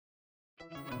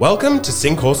Welcome to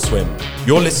Sink or Swim.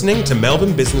 You're listening to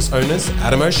Melbourne business owners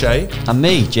Adam O'Shea and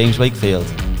me, James Wakefield.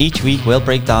 Each week we'll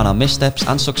break down our missteps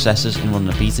and successes in running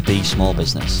a B2B small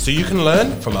business, so you can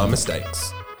learn from our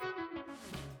mistakes.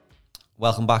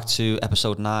 Welcome back to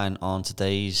episode 9. On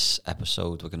today's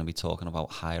episode, we're going to be talking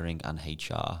about hiring and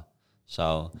HR.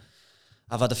 So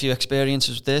I've had a few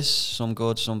experiences with this, some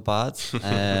good, some bad.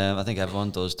 I think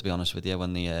everyone does, to be honest with you,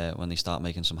 when they start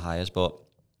making some hires. But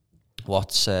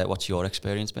what's your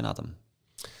experience been, Adam?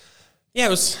 Yeah, it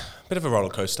was a bit of a roller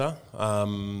coaster.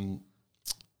 So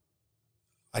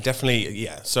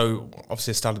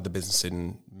obviously I started the business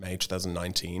in May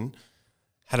 2019.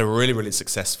 Had a really, really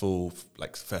successful,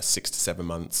 first 6 to 7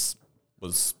 months.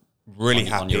 Was really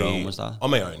happy. On your own, was that? On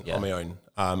my own.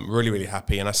 Really, really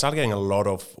happy. And I started getting a lot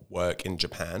of work in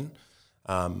Japan.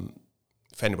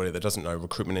 For anybody that doesn't know,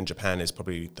 recruitment in Japan is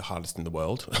probably the hardest in the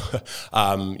world.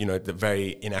 The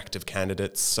very inactive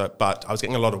candidates. But I was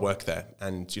getting a lot of work there,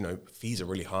 and fees are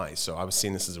really high. So I was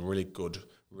seeing this as a really good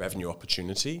revenue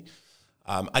opportunity.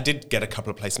 I did get a couple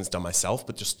of placements done myself,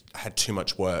 but just had too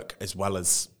much work as well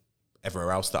as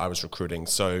everywhere else that I was recruiting.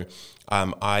 So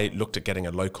I looked at getting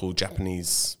a local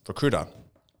Japanese recruiter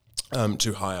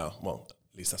to hire. Well,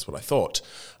 at least that's what I thought.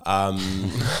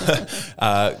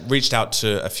 Reached out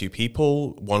to a few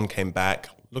people. One came back,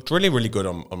 looked really, really good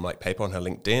on paper on her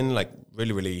LinkedIn,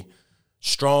 really, really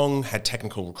strong, had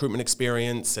technical recruitment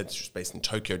experience, said she was based in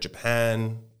Tokyo,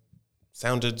 Japan.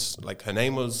 Sounded like her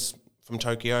name was from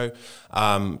Tokyo,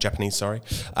 Japanese, sorry.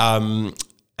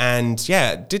 And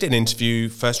yeah, did an interview,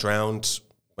 first round,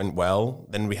 went well.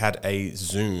 Then we had a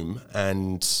Zoom,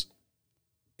 and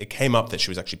it came up that she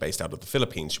was actually based out of the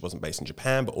Philippines. She wasn't based in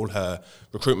Japan, but all her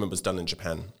recruitment was done in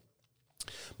Japan.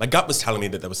 My gut was telling me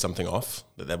that there was something off,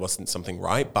 that there wasn't something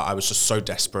right, but I was just so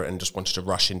desperate and just wanted to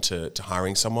rush into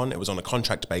hiring someone. It was on a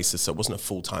contract basis, so it wasn't a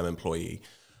full-time employee.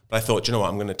 But I thought, you know what,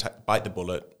 I'm going to bite the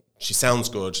bullet. She sounds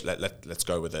good. Let's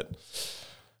go with it.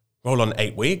 Roll on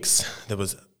 8 weeks. There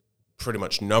was pretty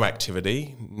much no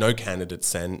activity, no candidates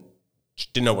sent. She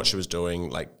didn't know what she was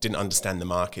doing, didn't understand the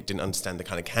market, didn't understand the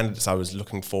kind of candidates I was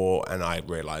looking for, and I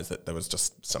realized that there was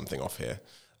just something off here.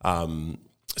 I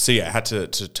had to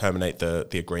terminate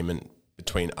the agreement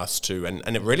between us two, and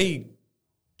it really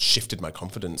shifted my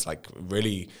confidence,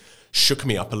 really shook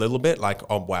me up a little bit,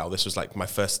 oh wow, this was my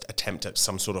first attempt at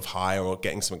some sort of hire or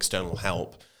getting some external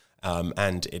help,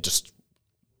 and it just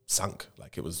sunk.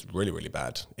 It was really, really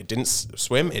bad. It didn't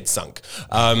swim, it sunk.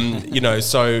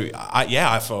 So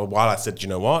I for a while I said, you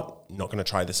know what, not going to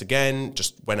try this again.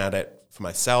 Just went at it for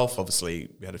myself. Obviously,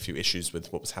 we had a few issues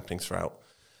with what was happening throughout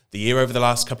the year over the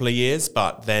last couple of years.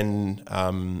 But then,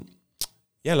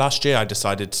 last year I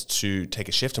decided to take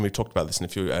a shift, and we've talked about this in a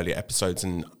few earlier episodes,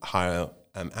 and hire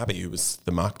Abby, who was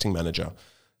the marketing manager,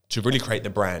 to really create the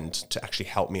brand to actually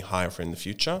help me hire for in the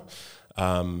future.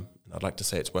 I'd like to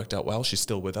say it's worked out well. She's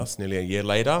still with us nearly a year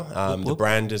later. The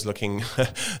brand is looking,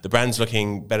 the brand's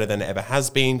looking better than it ever has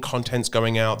been. Content's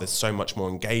going out. There's so much more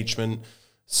engagement.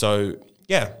 So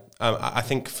yeah, I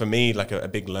think for me, a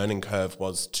big learning curve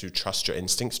was to trust your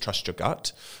instincts, trust your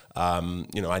gut. I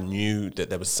knew that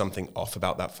there was something off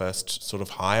about that first sort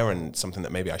of hire and something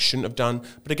that maybe I shouldn't have done.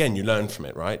 But again, you learn from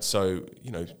it, right? So,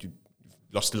 you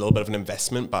lost a little bit of an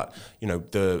investment, but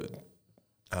the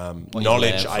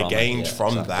knowledge I gained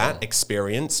from that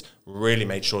experience really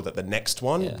made sure that the next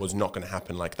one was not going to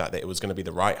happen like that it was going to be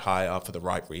the right hire for the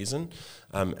right reason.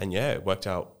 It worked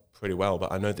out pretty well.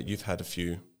 But I know that you've had a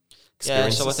few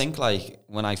experiences. Yeah, so I think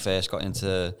when I first got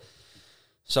into,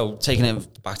 taking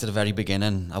it back to the very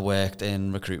beginning, I worked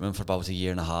in recruitment for about 1.5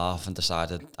 years and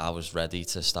decided I was ready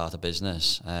to start a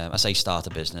business. I say start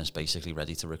a business, basically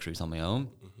ready to recruit on my own.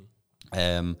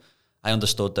 Mm-hmm. I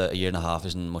understood that 1.5 years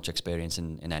isn't much experience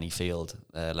in any field,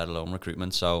 let alone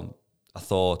recruitment. So I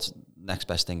thought next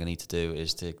best thing I need to do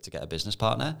is to get a business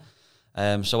partner.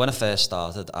 So when I first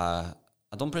started, I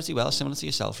done pretty well, similar to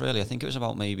yourself, really. I think it was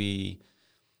about maybe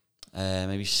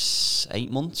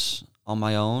 8 months on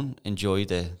my own.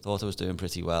 Enjoyed it. Thought I was doing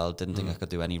pretty well. Didn't think I could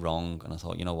do any wrong. And I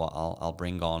thought, you know what, I'll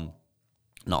bring on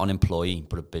not an employee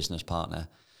but a business partner.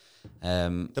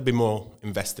 They'll be more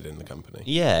invested in the company.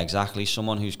 Yeah, exactly.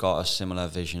 Someone who's got a similar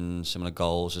vision, similar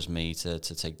goals as me to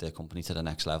take the company to the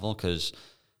next level. Because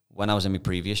when I was in my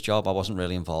previous job, I wasn't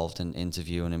really involved in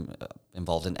interviewing,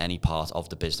 involved in any part of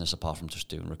the business apart from just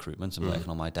doing recruitment and working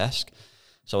on my desk.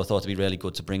 So I thought it'd be really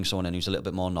good to bring someone in who's a little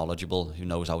bit more knowledgeable, who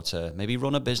knows how to maybe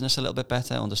run a business a little bit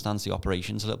better, understands the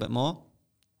operations a little bit more.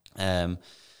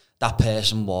 That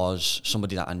person was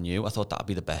somebody that I knew. I thought that'd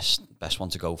be the best one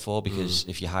to go for, because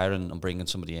if you're hiring and bringing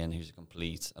somebody in who's a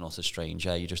complete and utter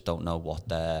stranger, you just don't know what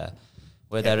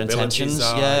where their intentions,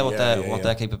 what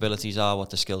their capabilities are, what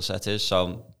the skill set is.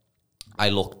 So I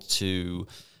looked to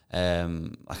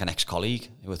like an ex-colleague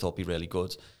who I thought would be really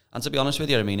good. And to be honest with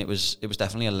you, I mean, it was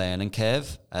definitely a learning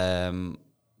curve.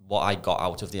 What I got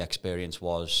out of the experience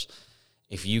was,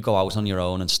 if you go out on your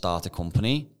own and start a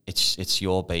company, it's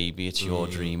your baby, it's your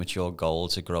dream, it's your goal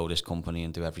to grow this company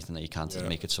and do everything that you can to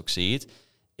make it succeed.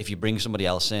 If you bring somebody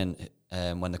else in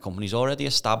when the company's already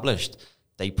established,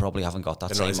 they probably haven't got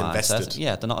that same mindset. Invested.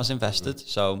 Yeah, they're not as invested.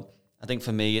 So I think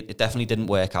for me, it definitely didn't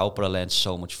work out, but I learned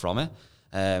so much from it.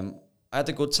 I had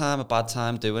a good time, a bad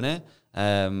time doing it.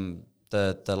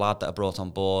 The lad that I brought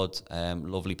on board,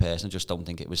 lovely person. I just don't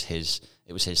think it was his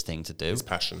thing to do. His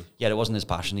passion. Yeah, it wasn't his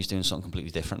passion. He's doing something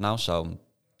completely different now. So,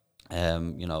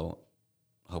 you know,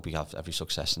 hope we have every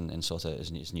success in sort of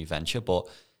his new venture. But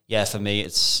yeah, for me,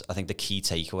 I think the key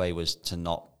takeaway was to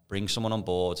not bring someone on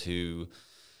board who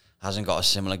hasn't got a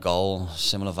similar goal,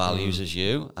 similar values as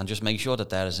you, and just make sure that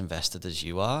they're as invested as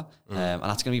you are. And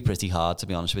that's going to be pretty hard, to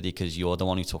be honest with you, because you're the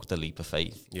one who took the leap of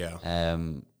faith. Yeah.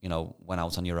 You know, went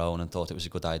out on your own and thought it was a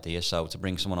good idea. So to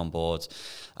bring someone on board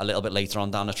a little bit later on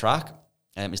down the track,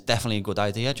 it's definitely a good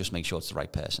idea. Just make sure it's the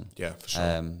right person. Yeah, for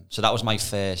sure. So that was my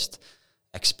first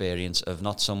experience of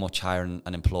not so much hiring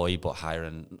an employee, but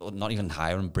not even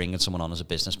hiring, bringing someone on as a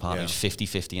business partner who's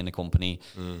 50-50 in the company.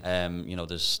 You know,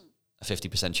 there's a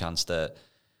 50% chance that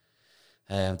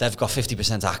they've got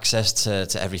 50% access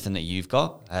to everything that you've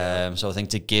got. So I think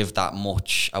to give that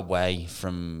much away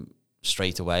from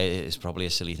straight away is probably a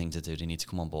silly thing to do. They need to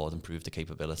come on board and prove the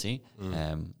capability.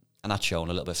 And that's shown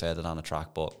a little bit further down the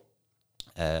track. But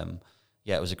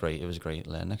yeah, it was a great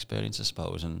learning experience, I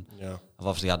suppose. And I've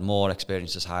obviously had more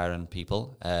experiences hiring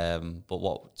people. But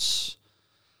what's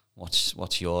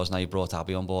yours now? You brought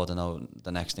Abby on board. I know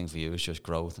the next thing for you is just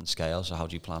growth and scale. So how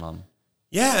do you plan on?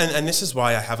 Yeah, and this is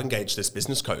why I have engaged this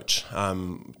business coach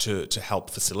to help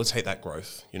facilitate that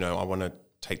growth. You know, I want to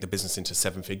take the business into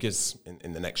 7 figures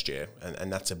in the next year,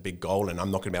 and that's a big goal. And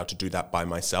I'm not going to be able to do that by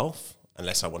myself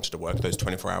unless I wanted to work those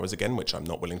 24 hours again, which I'm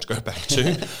not willing to go back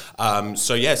to.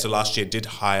 So last year did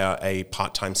hire a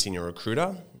part-time senior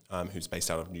recruiter who's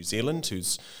based out of New Zealand,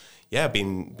 who's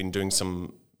been doing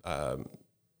some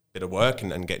bit of work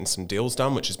and getting some deals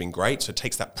done, which has been great. So it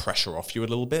takes that pressure off you a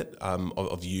little bit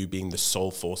of you being the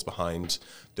sole force behind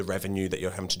the revenue that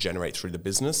you're having to generate through the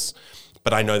business.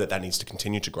 But I know that needs to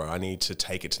continue to grow. I need to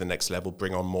take it to the next level,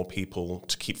 bring on more people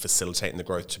to keep facilitating the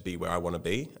growth to be where I want to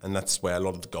be. And that's where a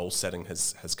lot of the goal setting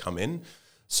has come in.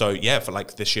 So yeah, for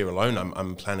like this year alone,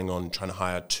 I'm planning on trying to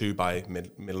hire 2 by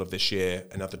middle of this year,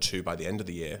 another 2 by the end of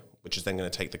the year, which is then going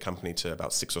to take the company to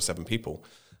about 6 or 7 people,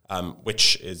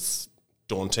 which is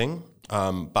daunting,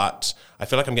 but I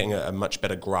feel like I'm getting a much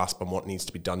better grasp on what needs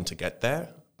to be done to get there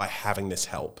by having this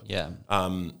help. Yeah.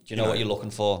 Do you know what you're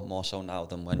looking for more so now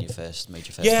than when you first made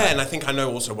your first Yeah, hire? and I think I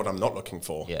know also what I'm not looking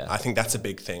for. Yeah. I think that's a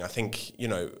big thing. I think, you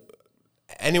know,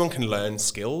 anyone can learn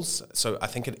skills, so I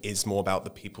think it is more about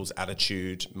the people's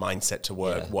attitude, mindset to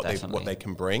work, what they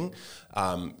can bring.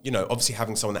 You know, obviously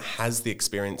having someone that has the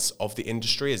experience of the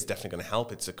industry is definitely going to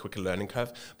help. It's a quicker learning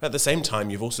curve, but at the same time,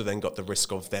 you've also then got the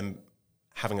risk of them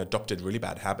having adopted really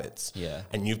bad habits. Yeah.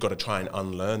 And you've got to try and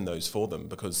unlearn those for them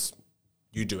because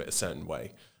you do it a certain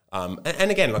way.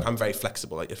 And again, like I'm very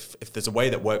flexible. Like if there's a way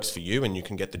that works for you and you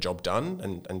can get the job done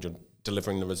and you're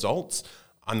delivering the results,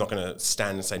 I'm not going to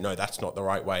stand and say, no, that's not the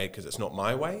right way because it's not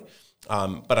my way.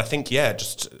 But I think,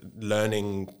 just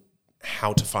learning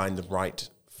how to find the right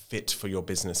fit for your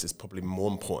business is probably more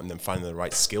important than finding the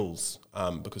right skills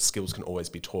because skills can always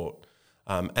be taught.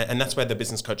 And that's where the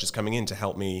business coach is coming in to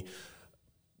help me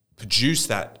produce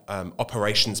that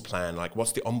operations plan. Like,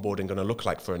 what's the onboarding going to look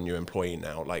like for a new employee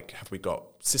now? Like, have we got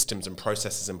systems and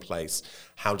processes in place?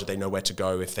 How do they know where to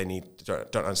go if they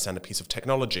don't understand a piece of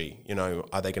technology? You know,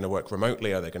 are they going to work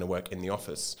remotely? Are they going to work in the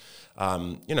office?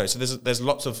 You know, so there's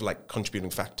lots of like contributing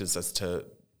factors as to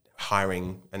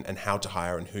hiring and how to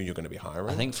hire and who you're going to be hiring.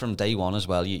 I think from day one as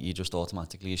well, you just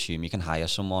automatically assume you can hire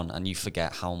someone and you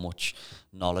forget how much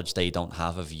knowledge they don't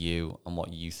have of you and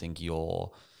what you think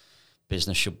your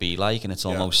business should be like, and it's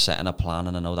almost setting a plan.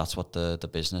 And I know that's what the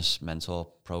business mentor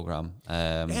program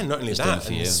not only that,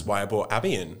 and this is why I brought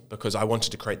Abby in, because I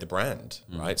wanted to create the brand,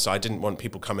 right? So I didn't want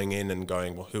people coming in and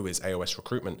going, well, who is AOS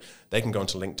Recruitment? They can go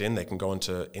onto LinkedIn, they can go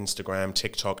onto Instagram,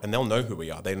 TikTok, and they'll know who we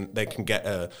are. They can get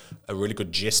a really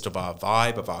good gist of our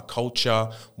vibe, of our culture,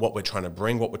 what we're trying to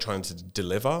bring, what we're trying to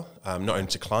deliver, not only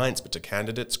to clients but to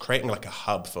candidates, creating like a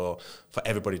hub for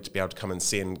everybody to be able to come and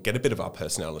see and get a bit of our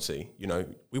personality. You know,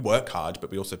 we work hard, but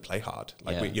we also play hard.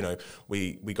 Like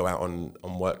we go out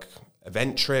on work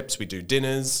event trips, we do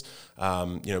dinners, we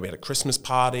had a Christmas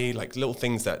party, like little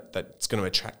things that's going to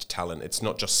attract talent. It's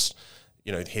not just,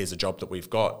 here's a job that we've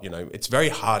got. It's very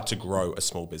hard to grow a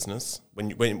small business. When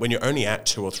you're only at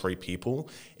 2 or 3 people,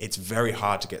 it's very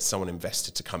hard to get someone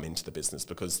invested to come into the business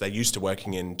because they're used to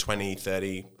working in 20,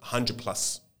 30, 100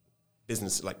 plus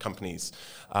business like companies.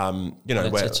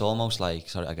 It's almost like,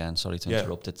 sorry to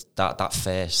interrupt. It's that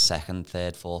first, second,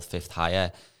 third, fourth, fifth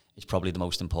hire is probably the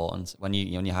most important. When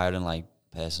you're hiring like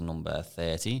person number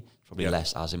 30, probably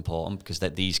less as important because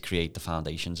these create the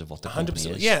foundations of what the company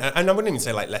is. Yeah, and I wouldn't even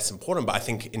say like less important, but I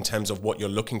think in terms of what you're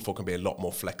looking for can be a lot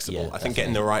more flexible. I think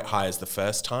getting the right hires the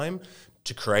first time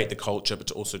to create the culture,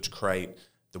 but also to create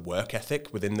the work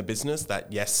ethic within the business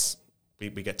that, yes, we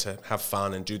get to have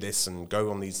fun and do this and go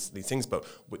on these things, but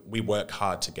we work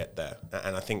hard to get there.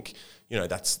 And I think,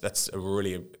 that's a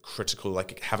really critical,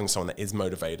 like having someone that is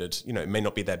motivated. It may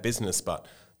not be their business, but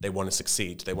they want to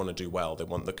succeed. They want to do well. They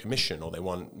want the commission, or they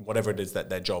want whatever it is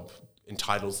that their job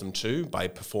entitles them to by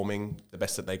performing the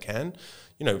best that they can.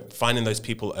 Finding those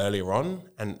people earlier on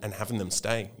and having them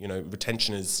stay.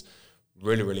 Retention is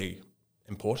really, really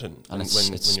important. And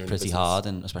it's pretty hard,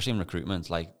 and especially in recruitment,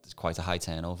 like there's quite a high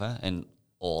turnover in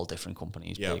all different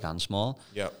companies, big and small.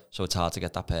 Yeah. So it's hard to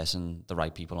get that person, the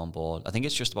right people on board. I think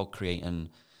it's just about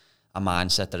creating a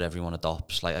mindset that everyone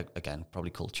adopts. Like, again, probably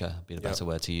culture would be the better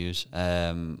word to use.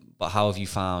 But how have you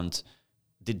found,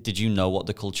 did you know what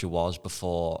the culture was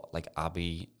before like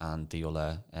Abby and the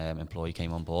other employee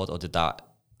came on board, or did that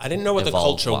I didn't know what the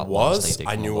culture was.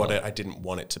 I knew what I didn't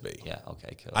want it to be. Yeah,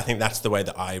 okay, cool. I think that's the way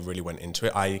that I really went into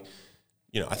it. I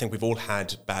think we've all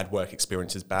had bad work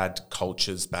experiences, bad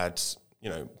cultures, bad,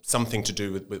 something to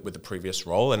do with the previous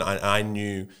role. And I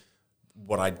knew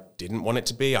what I didn't want it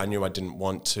to be. I knew I didn't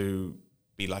want to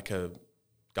be like a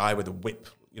guy with a whip,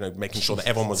 making sure that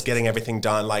everyone was getting everything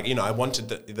done. Like, I wanted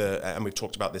the and we've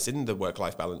talked about this in the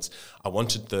work-life balance, I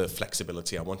wanted the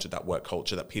flexibility. I wanted that work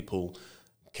culture that people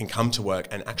can come to work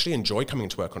and actually enjoy coming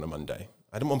to work on a Monday.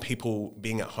 I don't want people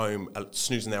being at home,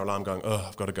 snoozing their alarm going, oh,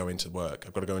 I've got to go into work.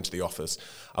 I've got to go into the office.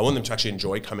 I want them to actually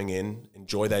enjoy coming in,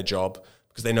 enjoy their job,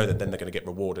 because they know that then they're going to get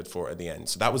rewarded for it at the end.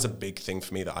 So that was a big thing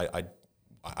for me, that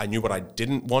I knew what I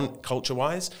didn't want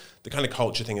culture-wise. The kind of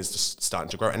culture thing is just starting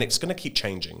to grow, and it's going to keep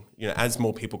changing. As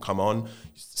more people come on,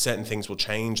 certain things will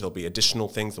change. There'll be additional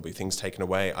things. There'll be things taken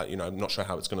away. I'm not sure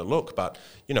how it's going to look, but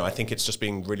I think it's just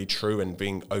being really true and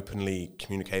being openly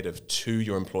communicative to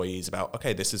your employees about,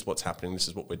 okay, this is what's happening. This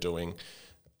is what we're doing.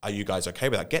 Are you guys okay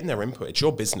with that? Getting their input. It's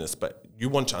your business, but you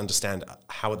want to understand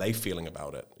how are they feeling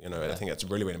about it. And I think that's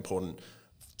really, really important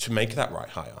to make that right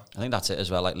hire. I think that's it as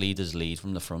well. Like, leaders lead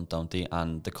from the front, don't they?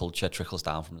 And the culture trickles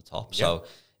down from the top. Yeah. So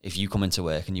if you come into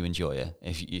work and you enjoy it,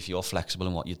 if you're flexible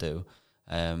in what you do,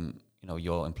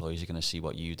 your employees are going to see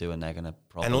what you do, and they're going to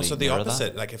probably and also the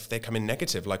opposite. That. Like, if they come in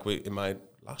negative, like in my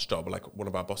last job, like one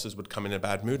of our bosses would come in a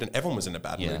bad mood, and everyone was in a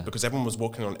bad mood because everyone was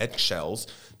walking on eggshells,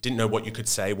 didn't know what you could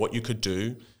say, what you could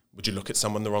do. Would you look at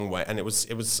someone the wrong way? And it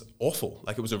was awful.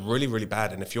 Like, it was a really, really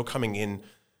bad. And if you're coming in,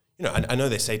 I know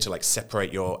they say to like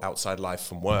separate your outside life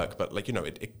from work, but like,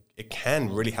 it can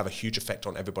really have a huge effect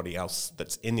on everybody else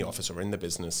that's in the office or in the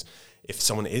business. If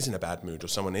someone is in a bad mood, or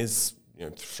someone is,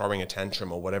 throwing a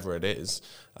tantrum or whatever it is.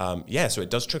 So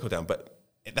it does trickle down, but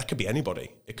that could be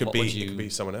anybody. It could be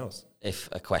someone else. If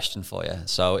a question for you.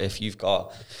 So if you've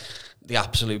got the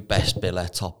absolute best biller,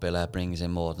 top biller, brings in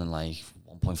more than like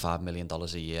 $1.5 million a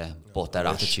year, but their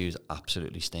attitude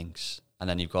absolutely stinks. And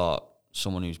then you've got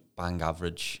someone who's bang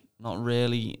average, not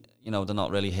really, they're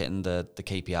not really hitting the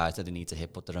KPIs that they need to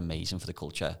hit, but they're amazing for the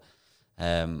culture.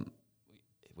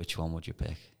 Which one would you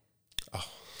pick? Oh.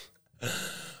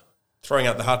 Throwing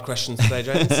out the hard questions today,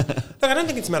 James. Look, I don't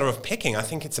think it's a matter of picking. I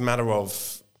think it's a matter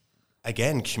of,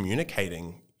 again,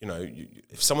 communicating.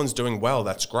 If someone's doing well,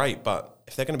 that's great. But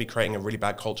if they're going to be creating a really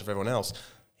bad culture for everyone else,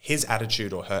 his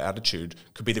attitude or her attitude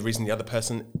could be the reason the other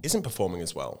person isn't performing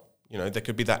as well. There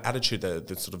could be that attitude,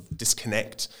 the sort of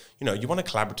disconnect. You want a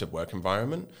collaborative work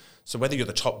environment. So whether you're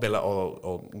the top biller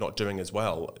or not doing as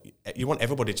well, you want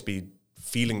everybody to be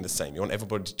feeling the same. You want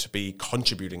everybody to be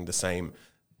contributing the same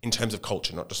in terms of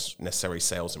culture, not just necessarily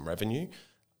sales and revenue.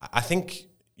 I think,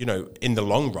 in the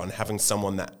long run, having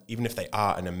someone that, even if they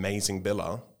are an amazing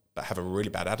biller, but have a really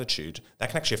bad attitude, that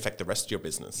can actually affect the rest of your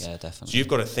business. Yeah, definitely. So you've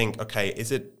got to think, okay,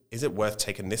 is it worth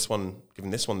taking this one,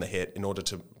 giving this one the hit in order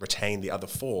to retain the other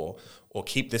 4, or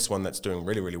keep this one that's doing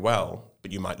really, really well,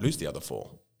 but you might lose the other 4?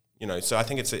 So I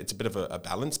think it's a bit of a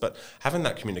balance, but having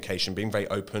that communication, being very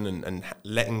open and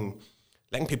letting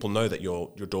people know that your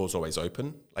door's always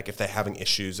open. Like, if they're having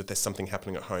issues, if there's something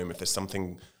happening at home, if there's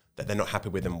something that they're not happy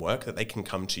with in work, that they can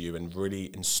come to you and really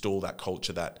install that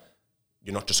culture that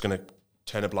you're not just going to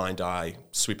turn a blind eye,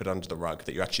 sweep it under the rug,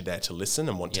 that you're actually there to listen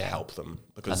and want to help them.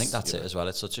 Because I think that's it as well.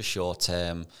 It's such a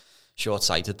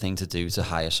short-sighted thing to do, to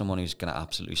hire someone who's going to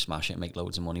absolutely smash it and make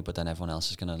loads of money, but then everyone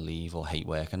else is going to leave or hate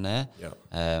working there.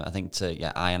 I think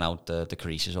to iron out the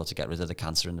creases or to get rid of the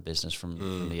cancer in the business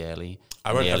from the early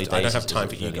I don't have time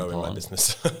for ego in my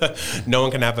business. No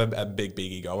one can have a big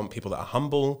ego. I want people that are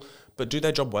humble but do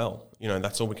their job well.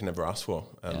 That's all we can ever ask for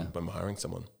when we're hiring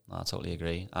someone. No, I totally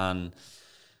agree. And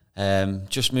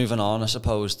just moving on, I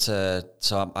suppose,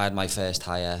 so I had my first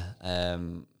hire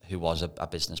who was a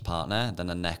business partner. Then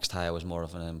the next hire was more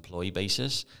of an employee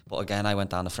basis. But again, I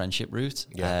went down the friendship route.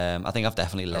 I think I've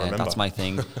definitely learned. That's my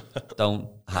thing. Don't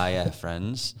hire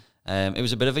friends. It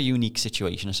was a bit of a unique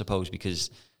situation, I suppose,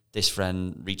 because this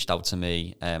friend reached out to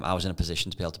me. I was in a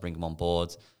position to be able to bring him on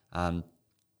board. And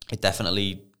it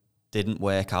definitely didn't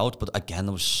work out, but again,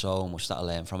 there was so much that I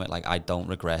learned from it. Like, I don't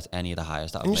regret any of the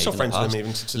hires that I've made in the past. You're still friends with him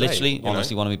even to today. Literally,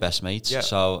 honestly, one of my best mates.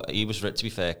 So he was, to be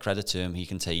fair, credit to him, he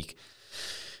can take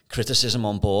criticism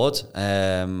on board.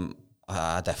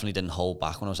 I definitely didn't hold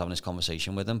back when I was having this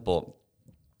conversation with him. But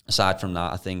aside from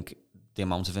that, I think the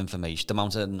amount of information, the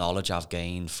amount of knowledge I've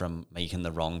gained from making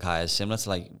the wrong hires, similar to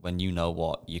like when you know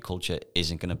what your culture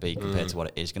isn't going to be compared to what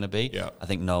it is going to be. I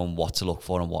think knowing what to look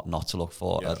for and what not to look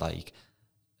for are like,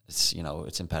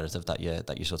 it's imperative that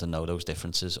you sort of know those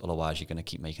differences. Otherwise, you're going to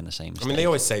keep making the same mistake. I mean, they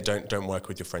always say don't work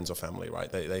with your friends or family, right?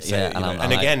 They say,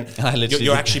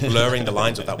 you're actually blurring the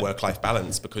lines of that work-life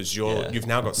balance, because you've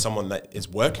now got someone that is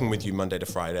working with you Monday to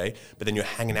Friday, but then you're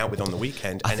hanging out with on the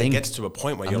weekend, and it gets to a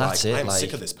point where you're like, I'm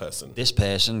sick of this person. This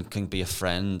person can be a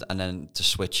friend, and then to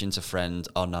switch into friend,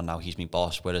 now he's my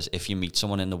boss. Whereas if you meet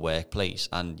someone in the workplace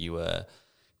and you were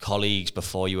colleagues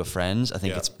before you were friends, I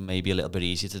think it's maybe a little bit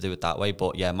easier to do it that way.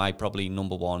 But my probably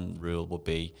number one rule would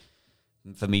be,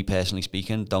 for me personally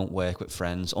speaking, don't work with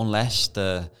friends unless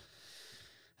you're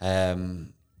a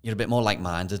bit more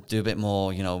like-minded. Do a bit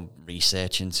more,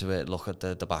 research into it, look at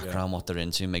the background, what they're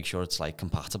into, make sure it's like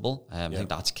compatible. I think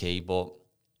that's key. But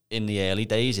in the early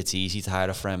days, it's easy to hire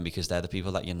a friend because they're the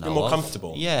people that you know. You're more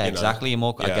comfortable. Yeah, exactly. You're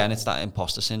more, again, it's that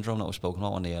imposter syndrome that we've spoken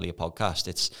about on the earlier podcast.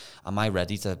 It's, am I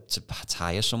ready to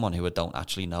hire someone who I don't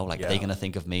actually know? Like, are they going to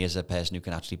think of me as a person who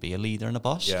can actually be a leader and a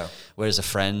boss? Whereas a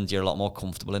friend, you're a lot more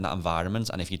comfortable in that environment.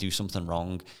 And if you do something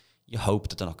wrong, you hope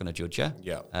that they're not going to judge you.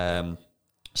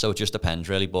 So it just depends,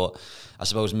 really. But I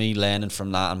suppose me learning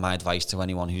from that, and my advice to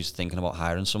anyone who's thinking about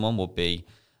hiring someone would be,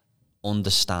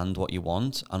 understand what you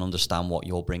want and understand what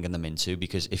you're bringing them into,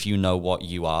 because if you know what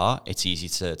you are, it's easy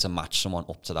to match someone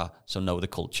up to that. So know the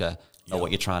culture, know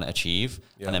what you're trying to achieve,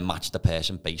 and then match the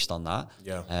person based on that.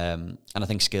 And I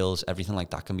think skills, everything like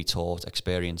that can be taught.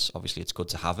 Experience, obviously it's good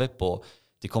to have it, but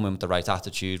they come in with the right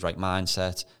attitude, right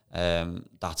mindset.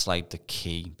 That's like the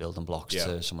key building blocks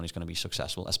to someone who's going to be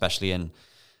successful, especially in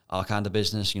our kind of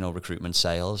business, recruitment,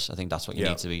 sales. I think that's what you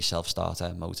need to be,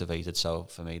 self-starter, motivated. So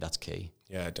for me, that's key.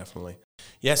 Yeah, definitely.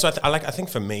 Yeah, so I think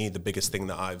for me, the biggest thing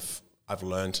that I've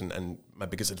learned and my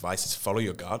biggest advice is follow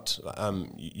your gut.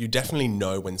 You definitely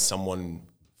know when someone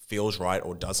feels right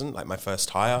or doesn't. Like my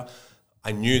first hire,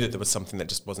 I knew that there was something that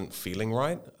just wasn't feeling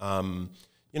right. So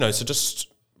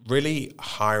just really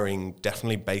hiring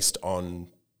definitely based on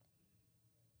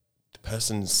the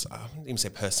person's, I wouldn't even say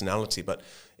personality, but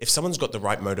if someone's got the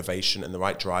right motivation and the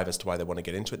right drive as to why they want to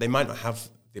get into it, they might not have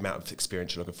the amount of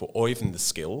experience you're looking for or even the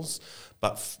skills,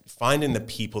 but finding the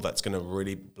people that's going to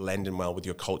really blend in well with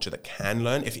your culture that can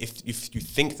learn. If you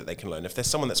think that they can learn, if there's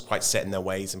someone that's quite set in their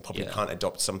ways and probably can't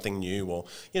adopt something new, or,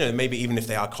 maybe even if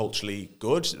they are culturally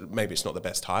good, maybe it's not the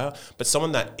best hire, but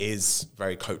someone that is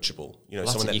very coachable,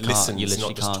 someone that listens, you literally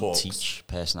not just can't talks. Teach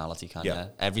personality, can you?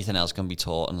 Everything else can be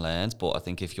taught and learned, but I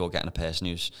think if you're getting a person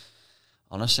who's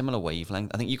on a similar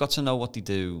wavelength, I think you got to know what they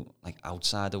do, like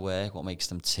outside of work, what makes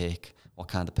them tick, what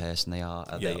kind of person they are.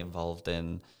 Are they involved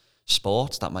in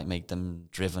sports? That might make them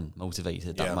driven,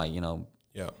 motivated. That might,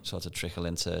 sort of trickle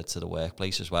into the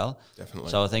workplace as well.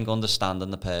 Definitely. So I think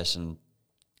understanding the person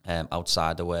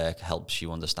outside the work helps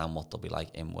you understand what they'll be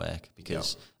like in work,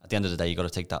 because at the end of the day, you got to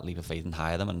take that leap of faith and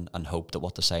hire them and hope that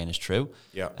what they're saying is true.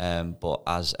 But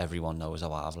as everyone knows,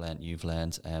 how I've learned, you've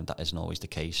learned, that isn't always the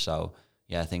case. So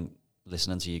I think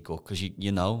listening to your gut, because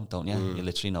you know, don't you? You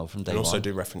literally know from day one. And also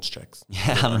do reference checks.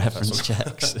 And reference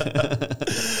checks.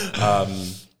 But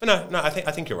no, I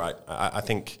think you're right. I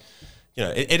think,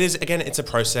 it is, again, it's a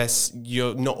process.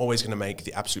 You're not always going to make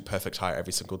the absolute perfect hire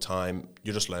every single time.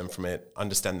 You just learn from it,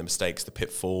 understand the mistakes, the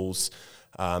pitfalls,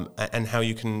 and how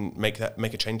you can make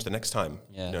a change the next time.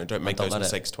 Don't make those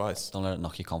mistakes twice. Don't let it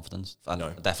knock your confidence.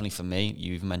 No. Definitely for me,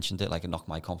 you even mentioned it, like it knocked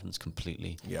my confidence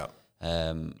completely.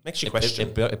 Makes you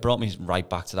question. It brought me right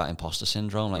back to that imposter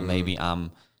syndrome. Like maybe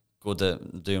I'm good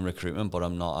at doing recruitment, but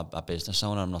I'm not a business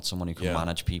owner. I'm not someone who can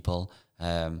manage people.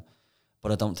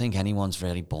 But I don't think anyone's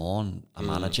really born a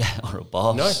manager or a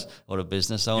boss or a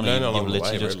business owner. You've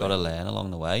literally just got to learn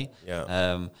along the way.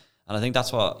 Yeah. And I think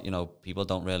that's what, people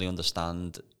don't really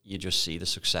understand. You just see the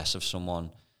success of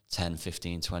someone 10,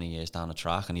 15, 20 years down the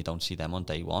track, and you don't see them on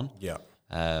day one. Yeah.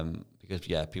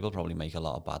 Because people probably make a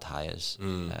lot of bad hires.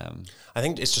 I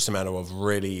think it's just a matter of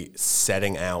really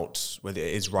setting out, whether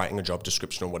it is writing a job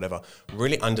description or whatever,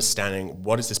 really understanding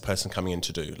what is this person coming in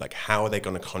to do? Like, how are they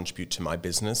going to contribute to my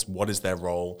business? What is their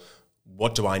role?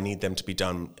 What do I need them to be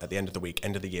done at the end of the week,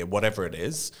 end of the year, whatever it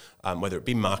is, whether it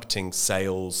be marketing,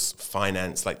 sales,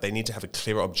 finance, like they need to have a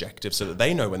clear objective so that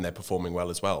they know when they're performing well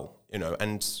as well,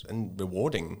 and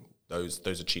rewarding those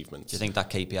achievements. Do you think that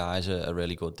KPI is a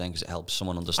really good thing because it helps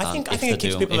someone understand I think it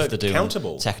keeps people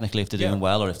accountable. Technically, if they're doing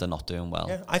well or if they're not doing well.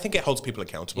 Yeah, I think it holds people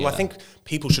accountable. I think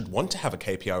people should want to have a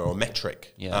KPI or a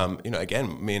metric. Yeah.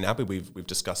 Again, me and Abby, we've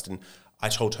discussed, and I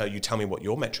told her, you tell me what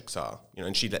your metrics are,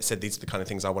 and she said, these are the kind of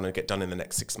things I want to get done in the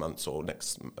next 6 months or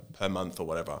per month or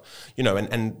whatever,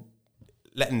 and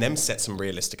letting them set some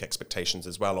realistic expectations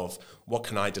as well of what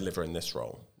can I deliver in this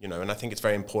role, and I think it's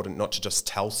very important not to just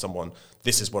tell someone,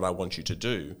 this is what I want you to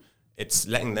do. It's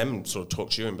letting them sort of talk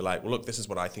to you and be like, well, look, this is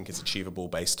what I think is achievable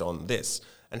based on this,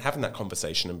 and having that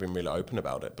conversation and being really open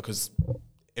about it. Because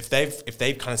if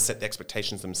they've kind of set the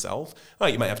expectations themselves,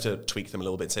 you might have to tweak them a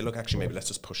little bit and say, look, actually, maybe let's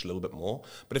just push a little bit more.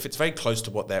 But if it's very close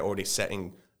to what they're already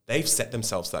setting, they've set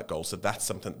themselves that goal, so that's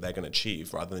something that they're going to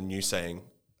achieve, rather than you saying,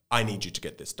 I need you to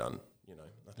get this done.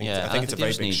 I think it's a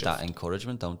very big need shift. That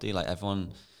encouragement, don't they? Like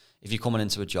everyone, if you're coming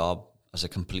into a job as a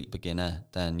complete beginner,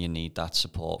 then you need that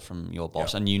support from your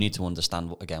boss, and you need to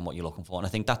understand again what you're looking for. And I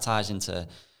think that ties into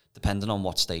depending on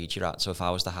what stage you're at. So if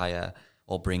I was to hire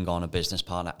or bring on a business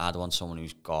partner, I'd want someone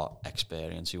who's got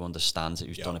experience, who understands it,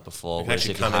 who's done it before. Whereas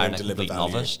if you're hiring a complete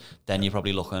novice, then you're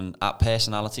probably looking at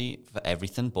personality for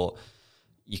everything, but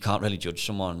you can't really judge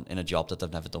someone in a job that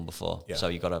they've never done before. So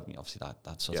you got to, obviously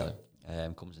that sort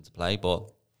of comes into play.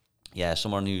 But yeah,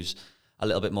 someone who's a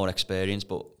little bit more experienced.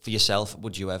 But for yourself,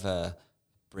 would you ever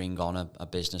bring on a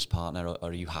business partner, or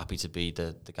are you happy to be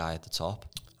the guy at the top?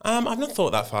 I've not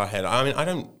thought that far ahead. I mean, I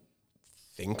don't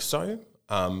think so.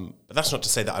 But that's not to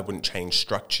say that I wouldn't change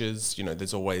structures.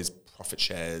 There's always profit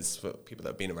shares for people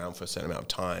that have been around for a certain amount of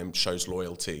time, shows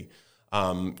loyalty.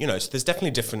 So there's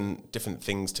definitely different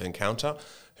things to encounter.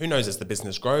 Who knows, as the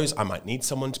business grows, I might need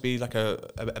someone to be like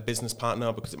a business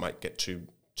partner, because it might get too.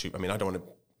 I mean, I don't want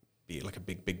to be like a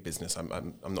big business.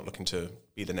 I'm not looking to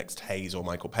be the next Hayes or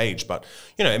Michael Page, but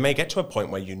it may get to a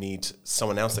point where you need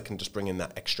someone else that can just bring in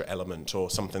that extra element, or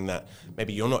something that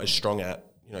maybe you're not as strong at.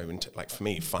 Like for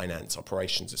me, finance,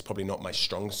 operations is probably not my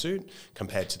strong suit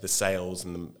compared to the sales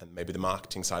and maybe the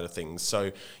marketing side of things.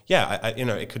 So yeah,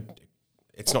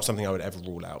 it's not something I would ever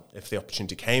rule out. If the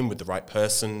opportunity came with the right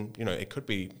person, it could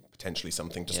be potentially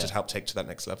something just to help take to that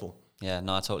next level. Yeah,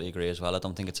 no, I totally agree as well. I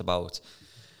don't think it's about,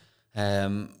 I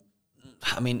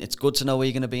mean, it's good to know where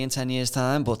you're going to be in 10 years'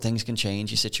 time, but things can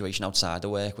change. Your situation outside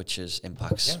of work, which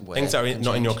impacts work. Things that are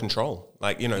not in your control.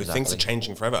 Like, things are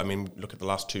changing forever. I mean, look at the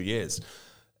last 2 years.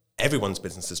 Everyone's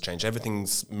business has changed.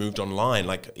 Everything's moved online.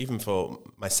 Like, even for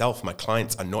myself, my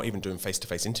clients are not even doing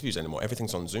face-to-face interviews anymore.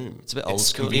 Everything's on Zoom. It's a bit old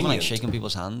school. Even like shaking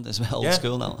people's hand is old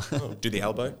school now. Do the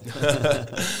elbow.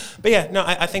 But yeah, no,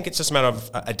 I think it's just a matter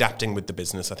of adapting with the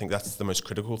business. I think that's the most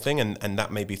critical thing. And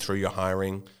that may be through your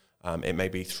hiring. It may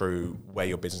be through where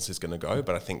your business is going to go.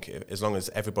 But I think as long as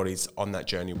everybody's on that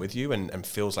journey with you and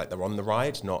feels like they're on the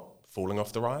ride, not falling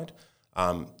off the ride,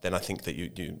 then I think that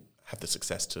you have the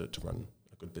success to run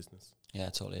good business. Yeah, I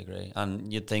totally agree.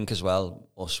 And you'd think as well,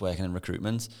 us working in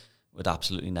recruitment would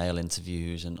absolutely nail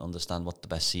interviews and understand what the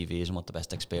best CV is and what the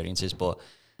best experience is, but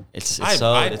it's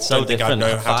so different. I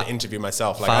know how to interview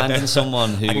myself. Finding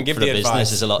someone who for a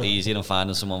business is a lot easier than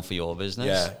finding someone for your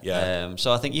business. Yeah.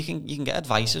 So I think you can get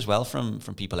advice as well from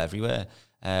people everywhere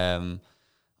on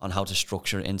how to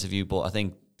structure an interview. But I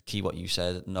think key what you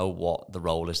said, know what the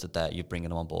role is that you're bringing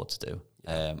them on board to do,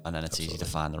 and then it's easy to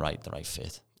find the right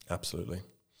fit. Absolutely.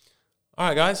 All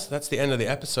right, guys, that's the end of the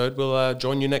episode. We'll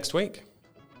join you next week.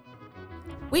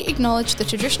 We acknowledge the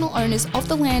traditional owners of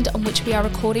the land on which we are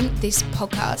recording this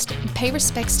podcast and pay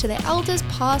respects to their elders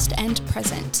past and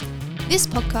present. This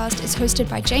podcast is hosted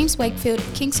by James Wakefield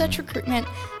of King Search Recruitment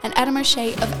and Adam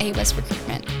O'Shea of A West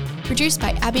Recruitment. Produced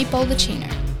by Abby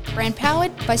Boldacino. Brand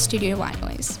powered by Studio White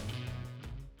Noise.